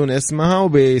بياخذون اسمها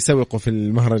وبيسوقوا في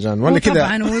المهرجان ولا كذا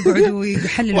طبعا ويقعدوا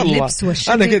يحللوا اللبس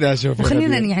والشكل. أنا كذا أشوف.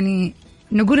 وخلينا يعني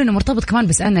نقول إنه مرتبط كمان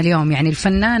بسألنا اليوم، يعني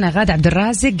الفنانة غادة عبد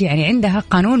الرازق يعني عندها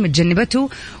قانون متجنبته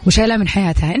وشايلاه من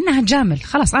حياتها إنها تجامل.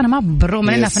 خلاص أنا ما بالرغم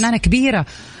من إنها فنانة كبيرة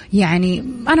يعني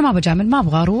أنا ما بجامل، ما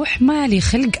أبغى أروح، ما لي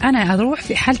خلق، أنا أروح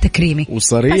في حال تكريمي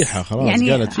وصريحة خلاص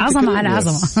يعني قالت عظمة على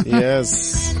عظمة.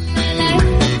 يس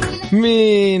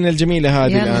مين الجميلة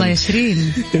هذه يلا يا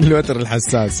شيرين الوتر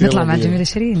الحساس. نطلع مع الجميلة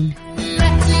شيرين.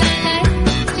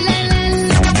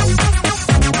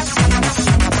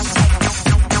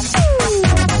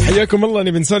 حياكم الله.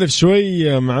 نبي نسولف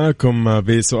شوي معاكم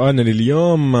بسؤالنا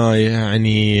لليوم.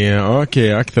 يعني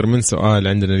اوكي اكثر من سؤال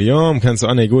عندنا اليوم. كان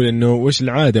سؤالنا يقول انه وش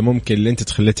العادة ممكن اللي انت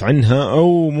تخليت عنها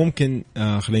او ممكن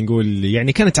خلينا نقول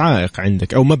يعني كانت عائق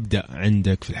عندك او مبدأ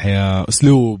عندك في الحياة،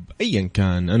 اسلوب ايا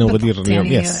كان. انا وغدير اليوم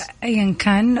يعني ايا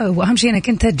كان، واهم شيء انك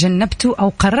انت تجنبته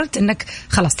او قررت انك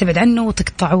خلاص تبعد عنه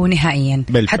وتقطعه نهائيا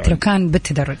حتى لو كان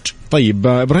بالتدرج. طيب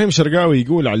ابراهيم شرقاوي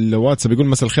يقول على الواتساب، يقول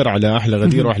مساء الخير على احلى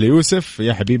غدير واحلى يوسف،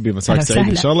 يا حبيبي مساك سعيد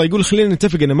ان شاء الله. يقول خلينا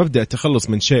نتفق ان مبدأ التخلص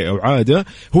من شيء او عادة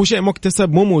هو شيء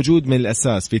مكتسب مو موجود من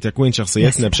الاساس في تكوين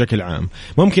شخصيتنا بشكل عام.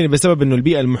 ممكن بسبب انه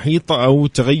البيئة المحيطة او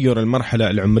تغير المرحلة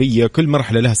العمرية، كل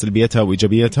مرحلة لها سلبياتها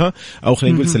وايجابياتها او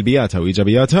خلينا نقول سلبياتها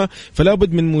وايجابياتها، فلا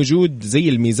بد من وجود زي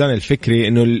الميزان الفكري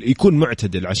انه يكون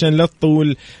معتدل عشان لا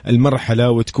تطول المرحلة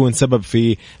وتكون سبب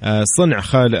في صنع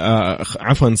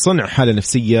حالة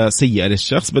نفسية سيئة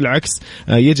للشخص. بالعكس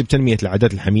يجب تنمية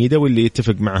العادات الحميدة واللي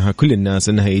يتفق معها كل الناس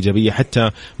انها ايجابية، حتى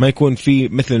ما يكون في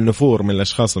مثل النفور من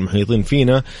الاشخاص المحيطين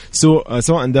فينا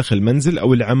سواء داخل المنزل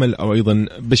او العمل او ايضا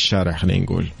بالشارع. خلينا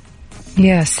نقول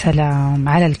يا سلام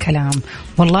على الكلام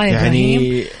والله يا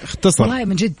يعني اختصر والله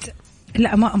من جد.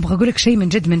 لا ما أبغى أقولك شيء من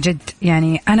جد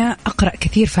يعني أنا أقرأ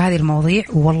كثير في هذه المواضيع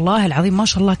والله العظيم ما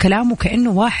شاء الله كلامه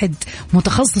كأنه واحد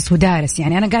متخصص ودارس.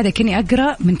 يعني أنا قاعدة كأني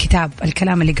أقرأ من كتاب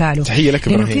الكلام اللي قاله. تحية لك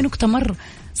لأنه في نقطة مرة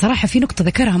صراحة، في نقطة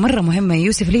ذكرها مرة مهمة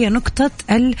يوسف، لي نقطة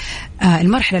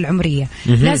المرحلة العمرية.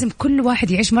 لازم كل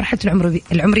واحد يعيش مرحلة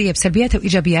العمرية بسلبياتها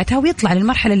وإيجابياتها ويطلع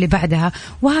للمرحلة اللي بعدها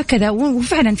وهكذا.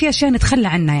 وفعلا في أشياء نتخلى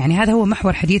عنها، يعني هذا هو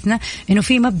محور حديثنا، إنه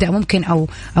في مبدأ ممكن أو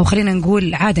خلينا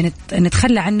نقول عادة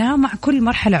نتخلى عنها مع كل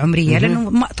مرحلة عمرية،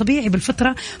 لأنه طبيعي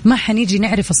بالفطرة ما حنيجي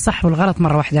نعرف الصح والغلط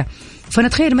مرة واحدة.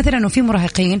 فنتخيل مثلا انه في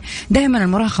مراهقين دائما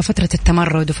المراهقه فتره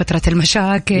التمرد وفتره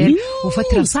المشاكل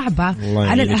وفتره صعبه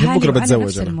على الاهالي وعلى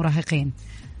نفس المراهقين.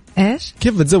 ايش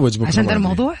كيف بتزوج بكره عشان ده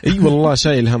الموضوع؟ اي والله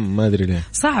شايل هم ما ادري ليه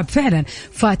صعب فعلا.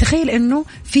 فتخيل انه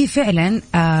في فعلا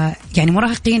يعني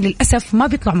مراهقين للاسف ما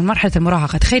بيطلعوا من مرحله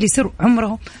المراهقه. تخيل يصير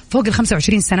عمره فوق ال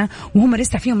 25 سنه وهم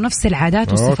لسه فيهم نفس العادات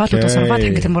والصفات والتصرفات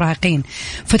حقت المراهقين.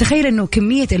 فتخيل انه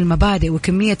كميه المبادئ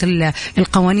وكميه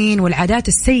القوانين والعادات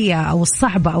السيئه او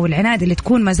الصعبه او العناد اللي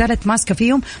تكون ما زالت ماسكه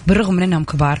فيهم بالرغم من انهم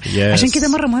كبار. عشان كذا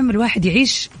مره مهم الواحد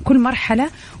يعيش كل مرحله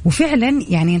وفعلا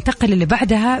يعني ينتقل اللي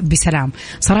بعدها بسلام.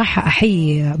 صراحة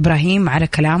أحيي إبراهيم على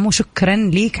كلامه، شكرا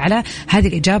ليك على هذه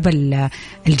الإجابة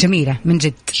الجميلة من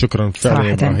جد. شكرا فعلا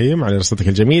يا إبراهيم على رصتك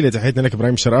الجميلة. تحياتنا لك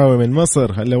إبراهيم شرقاوي من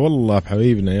مصر. هلا والله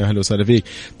بحبيبنا، يا أهلا وسهلا فيك.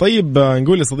 طيب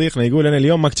نقول لصديقنا يقول أنا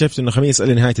اليوم ما اكتشفت إنه خميس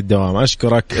إلى نهاية الدوام.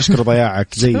 أشكرك أشكر ضياعك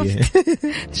زي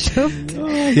شفت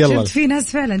يلا في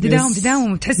ناس فعلا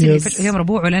تداوم وبتحس إني في اليوم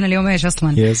ربوع ولا أنا اليوم إيش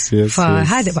أصلا.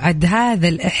 فهذا بعد هذا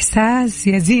الإحساس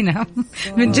يا زينة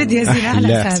من جد يا زينة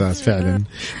أحلى إحساس فعلا.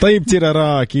 طيب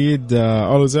تيرارا أكيد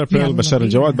أولوز أبريل بشار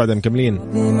الجواد بعد مكملين.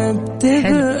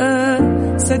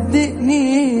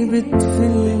 صدقني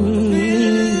بتفل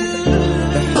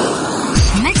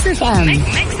ميكس اف ام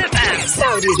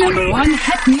سعوديز نمبر 1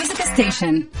 هات ميوزك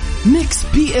ستيشن. ميكس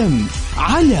بي ام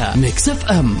على ميكس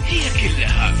اف ام، هي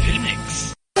كلها في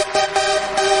الميكس.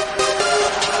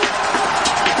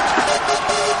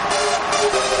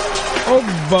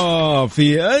 أوبا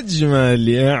في أجمل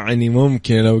يعني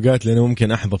ممكن الأوقات اللي أنا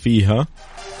ممكن أحظى فيها،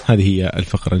 هذه هي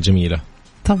الفقرة الجميلة.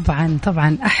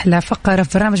 طبعا أحلى فقرة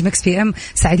في برنامج مكس بي ام،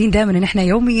 سعيدين دائما إن احنا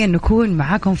يوميا نكون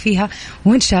معاكم فيها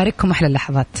ونشارككم أحلى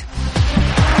اللحظات.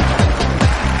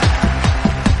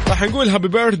 راح نقول هابي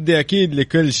بيرثدي أكيد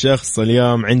لكل شخص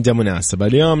اليوم عنده مناسبة.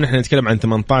 اليوم نحن نتكلم عن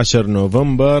 18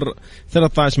 نوفمبر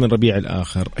 13 من ربيع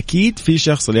الآخر. أكيد في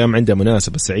شخص اليوم عنده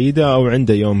مناسبة سعيدة أو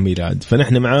عنده يوم ميلاد،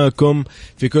 فنحن معاكم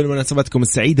في كل مناسباتكم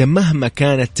السعيدة مهما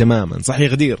كانت تماما. صح يا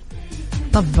غدير؟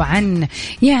 طبعا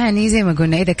يعني زي ما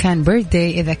قلنا، إذا كان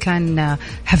بيرثدي، إذا كان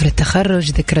حفلة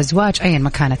تخرج، ذكرى زواج، أيا ما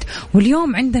كانت.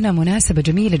 واليوم عندنا مناسبة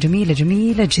جميلة جميلة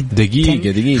جميلة جدا.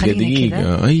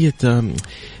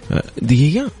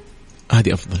 دقيقة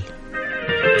هذه أفضل.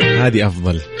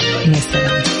 يا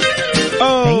سلام.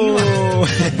 أوه.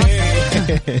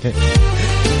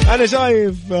 أنا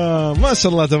شايف ما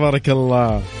شاء الله تبارك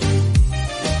الله.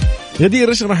 غدير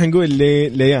إيش راح نقول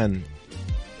ليان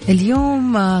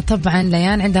اليوم؟ طبعا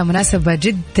ليان عندها مناسبة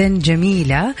جدا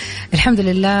جميلة، الحمد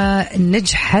لله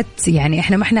نجحت. يعني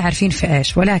احنا ما احنا عارفين في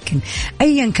ايش، ولكن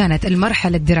ايا كانت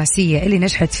المرحلة الدراسية اللي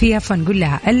نجحت فيها فنقول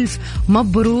لها ألف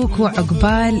مبروك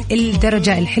وعقبال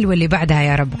الدرجة الحلوة اللي بعدها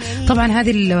يا رب. طبعا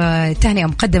هذه التهنئة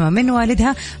مقدمة من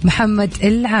والدها محمد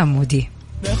العامودي.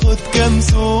 ناخد كم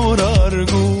صورة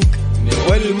أرجوك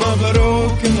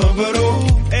والمبروك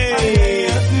مبروك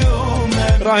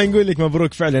راح نقول لك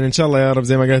مبروك فعلا إن شاء الله يا رب.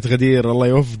 زي ما قالت غدير الله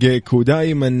يوفقك،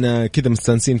 ودائما كذا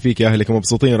مستانسين فيك يا أهلك،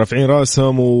 مبسوطين رافعين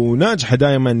راسهم، وناجحة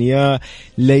دائما يا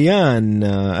ليان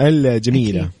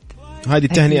الجميلة. هذه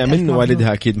التهنئة من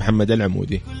والدها أكيد محمد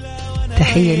العمودي.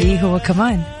 تحية لي هو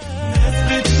كمان.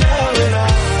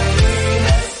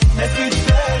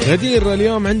 غدير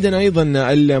اليوم عندنا أيضا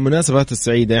المناسبات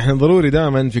السعيدة. احنا ضروري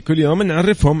دائما في كل يوم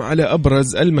نعرفهم على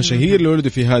أبرز المشاهير اللي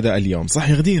ولدوا في هذا اليوم. صح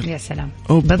يا غدير؟ يا سلام.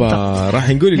 أوبا راح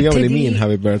نقول اليوم لمين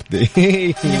هابي بيرثدي.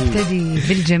 نبتدي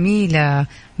بالجميلة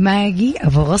ماجي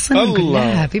أبو غصن، نقول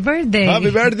لها هابي بيرثدي.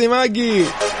 هابي بيرثدي ماجي.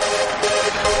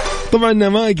 طبعا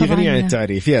ماجي غنية عن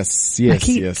التعريف. يس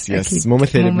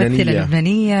ممثلة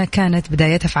لبنانية كانت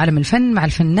بدايتها في عالم الفن مع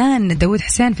الفنان داود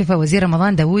حسين في فوازير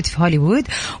رمضان داود في هوليوود،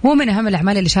 ومن أهم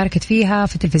الأعمال اللي شاركت فيها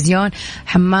في التلفزيون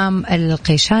حمام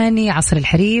القيشاني، عصر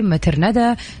الحريم، متر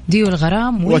ندى، ديو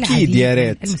الغرام، وأكيد يا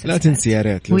ريت لا تنسي يا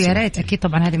ريت. ويا ريت أكيد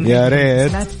طبعا هذه من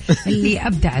المسلسلات اللي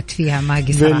أبدعت فيها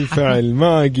ماجي صراحة. بالفعل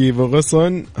ماجي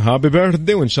بغصن هابي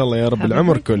بيرثدي، وإن شاء الله يا رب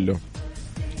العمر كله.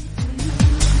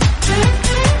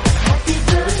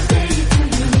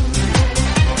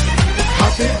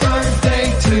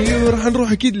 راح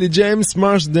نروح أكيد لجيمس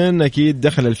مارشدن. أكيد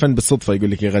دخل الفن بالصدفة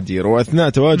يقول لك يا غدير، وأثناء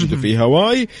تواجده في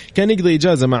هاواي كان يقضي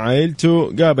إجازة مع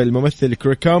عائلته. قابل الممثل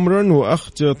كريك كاميرون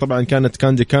وأخته طبعا كانت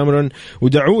كاندي كاميرون،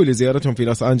 ودعوه لزيارتهم في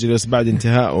لوس أنجلوس بعد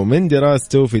انتهائه من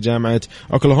دراسته في جامعة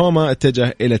أوكلاهوما.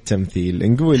 اتجه إلى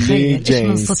التمثيل. نقول لي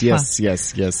جيمس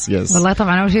يس. والله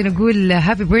طبعا أول شيء نقول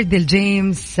هابي بيرثدي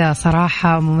لجيمس،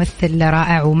 صراحة ممثل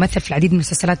رائع ومثل في العديد من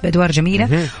المسلسلات بأدوار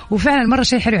جميلة. وفعلا مرة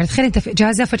شيء حلو، يعني تخيل أنت في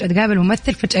إجازة فجأة تقابل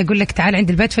ممثل، فجأة يقول لك تعال عند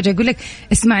البيت، فجأة يقول لك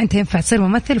اسمع أنت ينفع تصير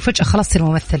ممثل، وفجأة خلاص تصير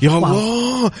ممثل. يا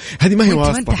الله هذه ما هي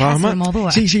واسطة، فاهمة؟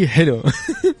 شيء حلو.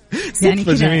 يعني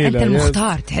كذا أنت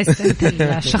المختار، تحس أنت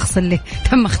الشخص اللي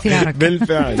تم اختيارك.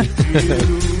 بالفعل.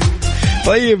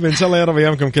 طيب إن شاء الله يا رب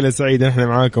أيامكم كلها سعيدة. إحنا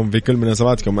معاكم في كل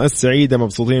مناسباتكم السعيدة،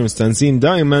 مبسوطين مستانسين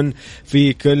دائما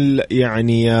في كل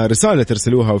يعني رسالة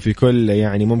ترسلوها، وفي كل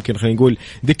يعني ممكن خلينا نقول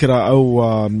ذكرى أو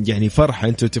يعني فرحة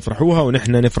أنتوا تفرحوها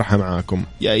ونحن نفرحها معاكم.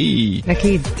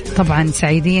 أكيد طبعا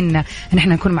سعيدين إن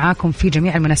إحنا نكون معاكم في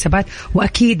جميع المناسبات،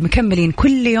 وأكيد مكملين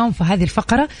كل يوم في هذه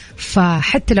الفقرة.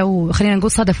 فحتى لو خلينا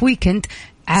نقول صادف ويكند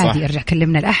عادي صح. ارجع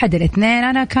كلمنا الأحد الاثنين،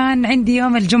 أنا كان عندي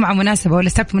يوم الجمعة مناسبة ولا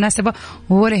السبت مناسبة،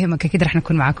 ولا يهمك أكيد رح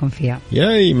نكون معاكم فيها.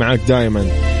 معك دائما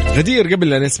غدير. قبل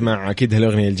لا نسمع أكيد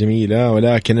هالأغنية الجميلة،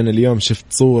 ولكن أنا اليوم شفت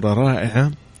صورة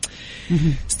رائعة،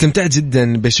 استمتعت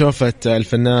جدا بشوفة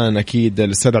الفنان أكيد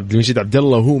الأستاذ عبد المجيد عبد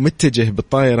الله وهو متجه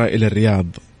بالطائرة إلى الرياض،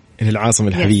 إلى العاصمة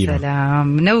الحبيبة. يا سلام،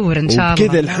 منور إن شاء الله.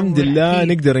 كذا الحمد لله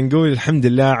نقدر نقول الحمد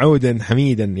لله عودا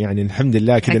حميدا، يعني الحمد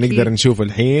لله كذا نقدر نشوفه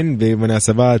الحين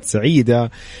بمناسبات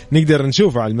سعيدة، نقدر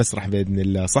نشوفه على المسرح بإذن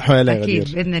الله. صح ولا لا؟ أكيد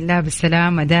غدير؟ بإذن الله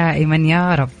بالسلامة دائما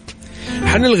يا رب.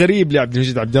 حن الغريب لعبد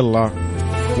المجيد عبد الله،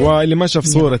 واللي ما شاف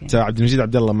صورة عبد المجيد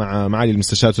عبد الله مع معالي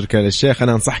المستشار تركي آل الشيخ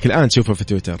أنا أنصحك الآن تشوفها في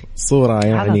تويتر، صورة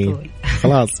يعني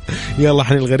خلاص. يلا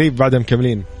حن الغريب بعدها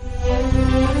مكملين.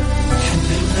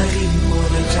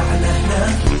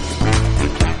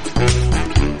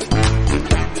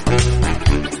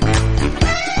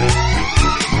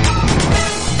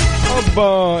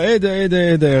 ايه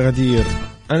ده يا غدير،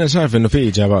 انا شايف انه في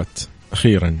اجابات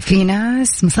أخيرا في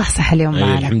ناس مصحصح اليوم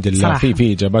معنا الحمد لله.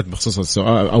 في إجابات بخصوص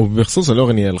السؤال أو بخصوص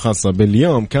الأغنية الخاصة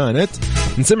باليوم كانت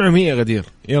نسمعهم هي غدير.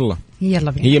 يلا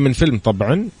بينا. هي من فيلم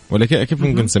طبعا ولا كيف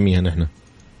ممكن نسميها نحن؟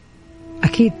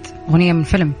 أكيد أغنية من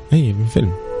فيلم. هي من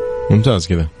فيلم. ممتاز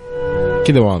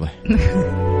كذا واضح.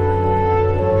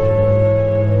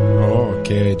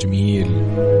 أوكي جميل.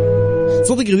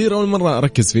 صدق غدير أول مرة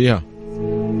أركز فيها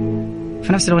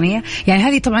في نفس الأغنية يعني.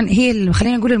 هذه طبعا هي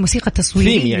خلينا نقول الموسيقى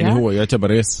التصويرية يعني هو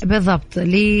يعتبر يس بالضبط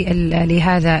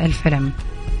لهذا الفيلم.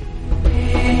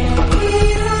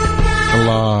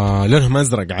 الله لونهم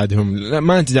أزرق عادهم.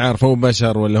 ما أنت عارف هو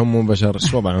بشر ولا هم مو بشر.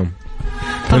 إيش وضعهم؟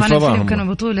 طبعا الفيلم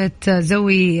كانوا بطولة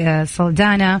زوي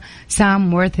سالدانا،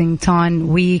 سام وورثينغتون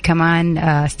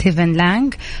وكمان ستيفن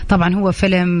لانج. طبعا هو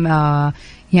فيلم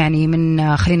يعني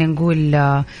من خلينا نقول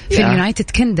في اليونايتد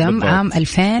كيندم عام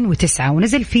 2009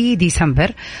 ونزل في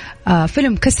ديسمبر.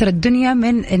 فيلم كسر الدنيا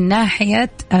من ناحية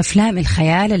أفلام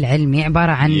الخيال العلمي.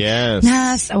 عبارة عن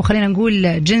ناس أو خلينا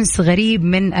نقول جنس غريب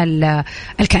من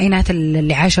الكائنات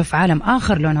اللي عايشة في عالم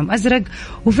آخر لونهم أزرق.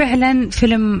 وفعلا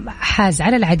فيلم حاز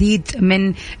على العديد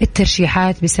من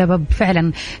الترشيحات بسبب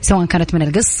فعلا سواء كانت من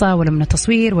القصة ولا من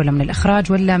التصوير ولا من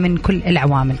الإخراج ولا من كل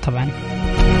العوامل. طبعا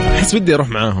أحس بدي أروح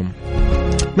معاهم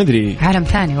ما أدري عالم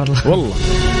ثاني والله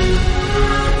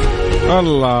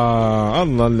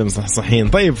الله اللي مصحصحين.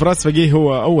 طيب فراس فقيه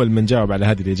هو أول من جاوب على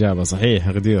هذه الإجابة صحيح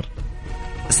غدير؟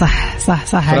 صح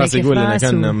فراس يقول لنا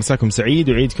كان مساكم سعيد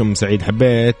وعيدكم سعيد.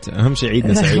 حبيت أهم شيء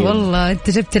عيدنا سعيد. والله أنت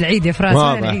جبت العيد يا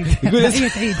فراس. يقول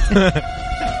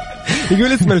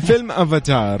يقول اسم الفيلم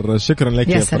أفاتار. شكرا لك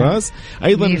يا فراس.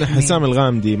 أيضا حسام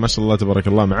الغامدي ما شاء الله تبارك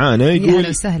الله معانا يقول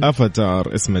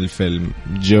أفاتار اسم الفيلم.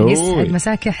 يسعد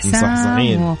مساك يا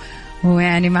حسام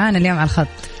ويعني معانا اليوم على الخط.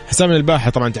 حسام الباحة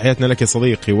طبعا تحياتنا لك يا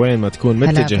صديقي وين ما تكون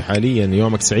متجه حاليا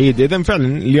يومك سعيد. إذن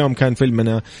فعلا اليوم كان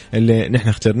فيلمنا اللي نحن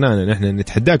اخترناه نحن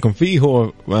نتحداكم فيه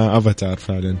هو أفاتار.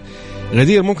 فعلا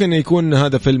غدير ممكن يكون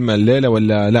هذا فيلم الليلة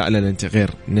ولا لا انت غير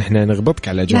نحن نغبطك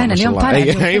على أجواء ما شاء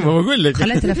الله. ما بقول لك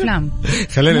خليت الأفلام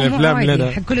خلينا الأفلام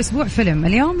لنا حق كل أسبوع فيلم.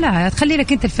 اليوم لا تخلي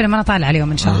لك أنت الفيلم أنا طالع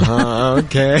اليوم إن شاء الله.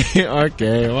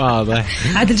 أوكي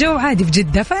واضح. عاد الجو عادي في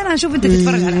جدة فأنا أشوف أنت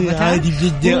تتفرج على أفاتار عادي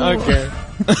في جدة. أوكي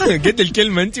قد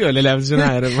الكلمة أنت ولا لا مش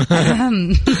عارف.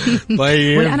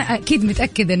 طيب وأنا أكيد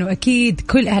متأكد إنه أكيد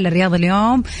كل أهل الرياض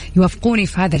اليوم يوافقوني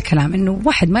في هذا الكلام إنه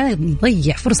واحد ما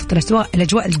يضيع فرصة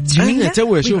الأجواء الجميلة. أنا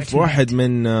توي أشوف واحد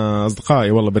من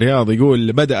أصدقائي والله بالرياض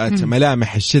يقول بدأت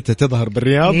ملامح الشتاء تظهر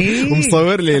بالرياض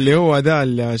ومصور لي اللي هو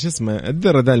ذا شو اسمه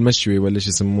الذرة ذا المشوي ولا شو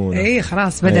يسمونه.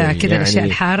 خلاص بدأ كذا الأشياء يعني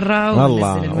الحارة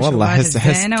والله أحس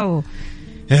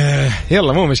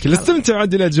يلا مو مشكلة استمتعوا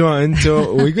عاد الأجواء أنتوا.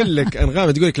 ويقول لك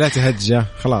أنغام تقول لك لا تهجة.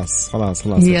 خلاص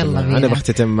يلا أنا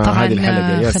بختتم هذه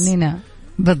الحلقة. خلينا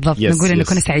بالضبط نقول إن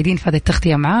كنا سعيدين في هذه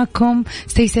التغطية معاكم.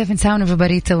 Stay safe and sound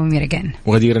everybody till we meet again.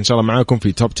 وغدير إن شاء الله معاكم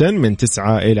في توب 10 من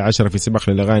 9 إلى 10 في سباق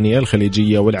للأغاني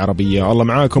الخليجية والعربية. الله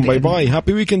معاكم. باي باي.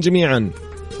 هابي ويكند جميعا.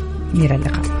 إلى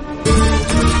اللقاء.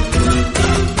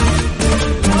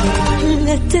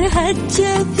 لا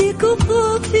تهجة